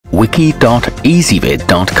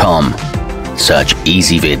wiki.ezvid.com. Search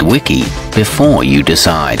Ezvid Wiki before you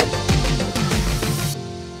decide.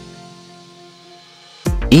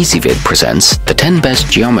 Ezvid presents the 10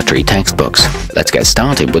 best geometry textbooks. Let's get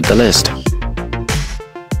started with the list.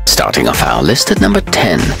 Starting off our list at number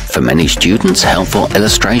 10, for many students, helpful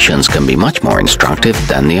illustrations can be much more instructive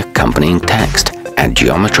than the accompanying text. And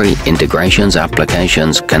Geometry, Integrations,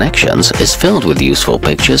 Applications, Connexions is filled with useful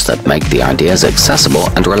pictures that make the ideas accessible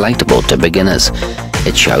and relatable to beginners.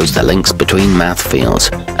 It shows the links between math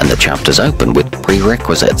fields, and the chapters open with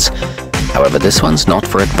prerequisites. However, this one's not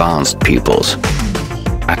for advanced pupils.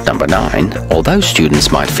 At number 9, although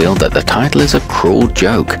students might feel that the title is a cruel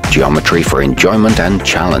joke, Geometry for Enjoyment and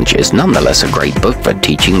Challenge is nonetheless a great book for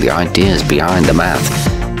teaching the ideas behind the math.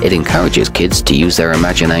 It encourages kids to use their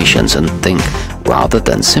imaginations and think, rather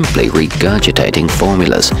than simply regurgitating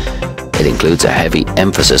formulas. It includes a heavy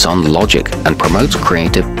emphasis on logic and promotes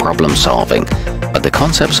creative problem solving, but the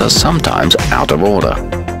concepts are sometimes out of order.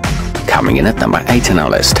 Coming in at number 8 on our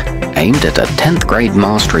list, aimed at a 10th grade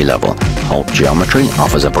mastery level, Holt Geometry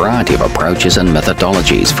offers a variety of approaches and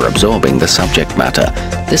methodologies for absorbing the subject matter.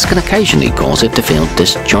 This can occasionally cause it to feel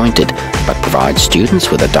disjointed, but provides students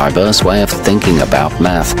with a diverse way of thinking about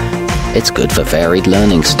math. It's good for varied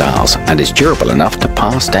learning styles and is durable enough to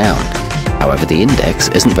pass down. However, the index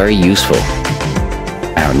isn't very useful.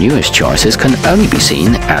 Our newest choices can only be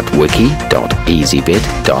seen at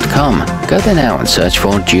wiki.ezvid.com. Go there now and search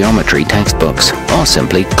for geometry textbooks, or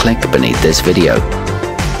simply click beneath this video.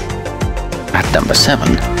 At number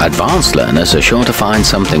 7, advanced learners are sure to find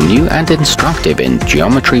something new and instructive in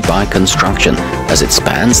Geometry by Construction, as it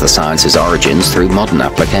spans the science's origins through modern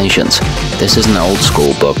applications. This is an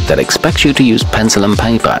old-school book that expects you to use pencil and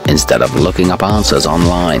paper instead of looking up answers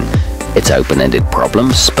online. Its open-ended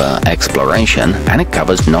problems spur exploration, and it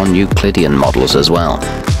covers non-Euclidean models as well,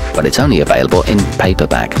 but it's only available in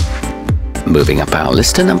paperback. Moving up our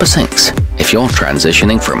list to number 6. If you're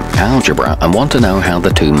transitioning from algebra and want to know how the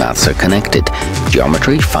two maths are connected,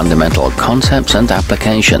 Geometry, Fundamental Concepts and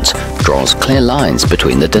Applications draws clear lines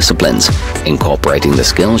between the disciplines, incorporating the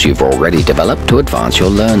skills you've already developed to advance your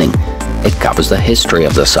learning. It covers the history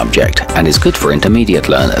of the subject and is good for intermediate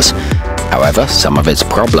learners. However, some of its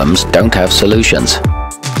problems don't have solutions.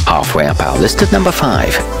 Halfway up our list at number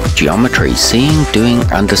 5, Geometry, Seeing, Doing,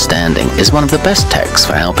 Understanding is one of the best texts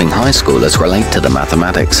for helping high schoolers relate to the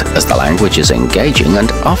mathematics, as the language is engaging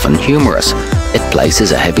and often humorous. It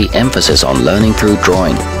places a heavy emphasis on learning through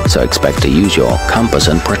drawing, so expect to use your compass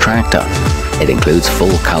and protractor. It includes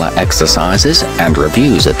full-color exercises and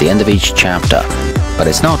reviews at the end of each chapter, but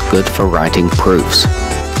it's not good for writing proofs.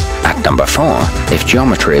 At number 4, if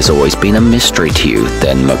geometry has always been a mystery to you,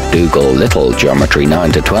 then mcdougal Littell Geometry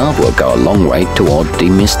 9 to 12 will go a long way toward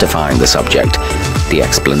demystifying the subject. The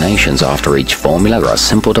explanations after each formula are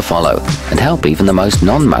simple to follow and help even the most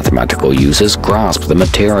non-mathematical users grasp the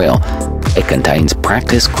material. It contains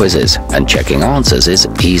practice quizzes, and checking answers is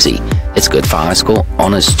easy. It's good for high school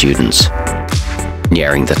honors students.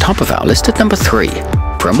 Nearing the top of our list at number 3.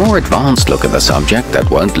 For a more advanced look at the subject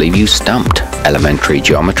that won't leave you stumped, Elementary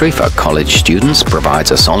Geometry for College Students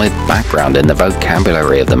provides a solid background in the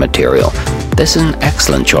vocabulary of the material. This is an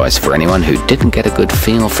excellent choice for anyone who didn't get a good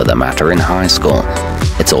feel for the matter in high school.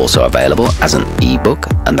 It's also available as an e-book,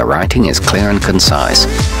 and the writing is clear and concise.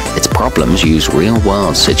 Its problems use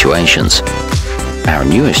real-world situations. Our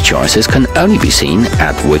newest choices can only be seen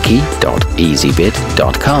at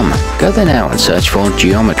wiki.ezvid.com. Go there now and search for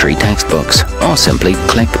geometry textbooks, or simply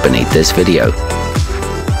click beneath this video.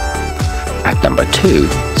 At number 2,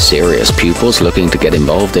 serious pupils looking to get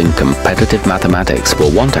involved in competitive mathematics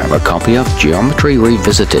will want to have a copy of Geometry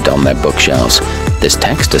Revisited on their bookshelves. This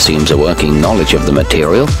text assumes a working knowledge of the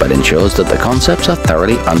material, but ensures that the concepts are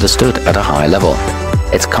thoroughly understood at a high level.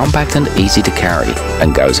 It's compact and easy to carry,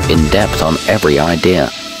 and goes in-depth on every idea.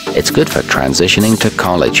 It's good for transitioning to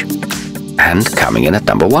college. And coming in at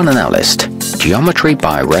number 1 on our list, Geometry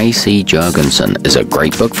by Ray C. Jurgensen is a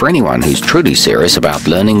great book for anyone who's truly serious about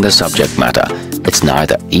learning the subject matter. It's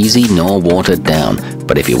neither easy nor watered down,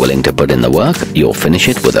 but if you're willing to put in the work, you'll finish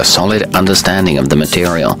it with a solid understanding of the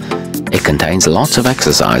material. It contains lots of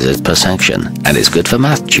exercises per section, and is good for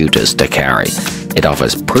math tutors to carry. It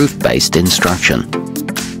offers proof-based instruction.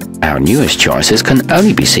 Our newest choices can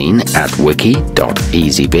only be seen at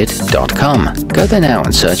wiki.ezvid.com. Go there now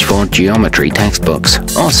and search for geometry textbooks,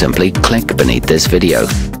 or simply click beneath this video.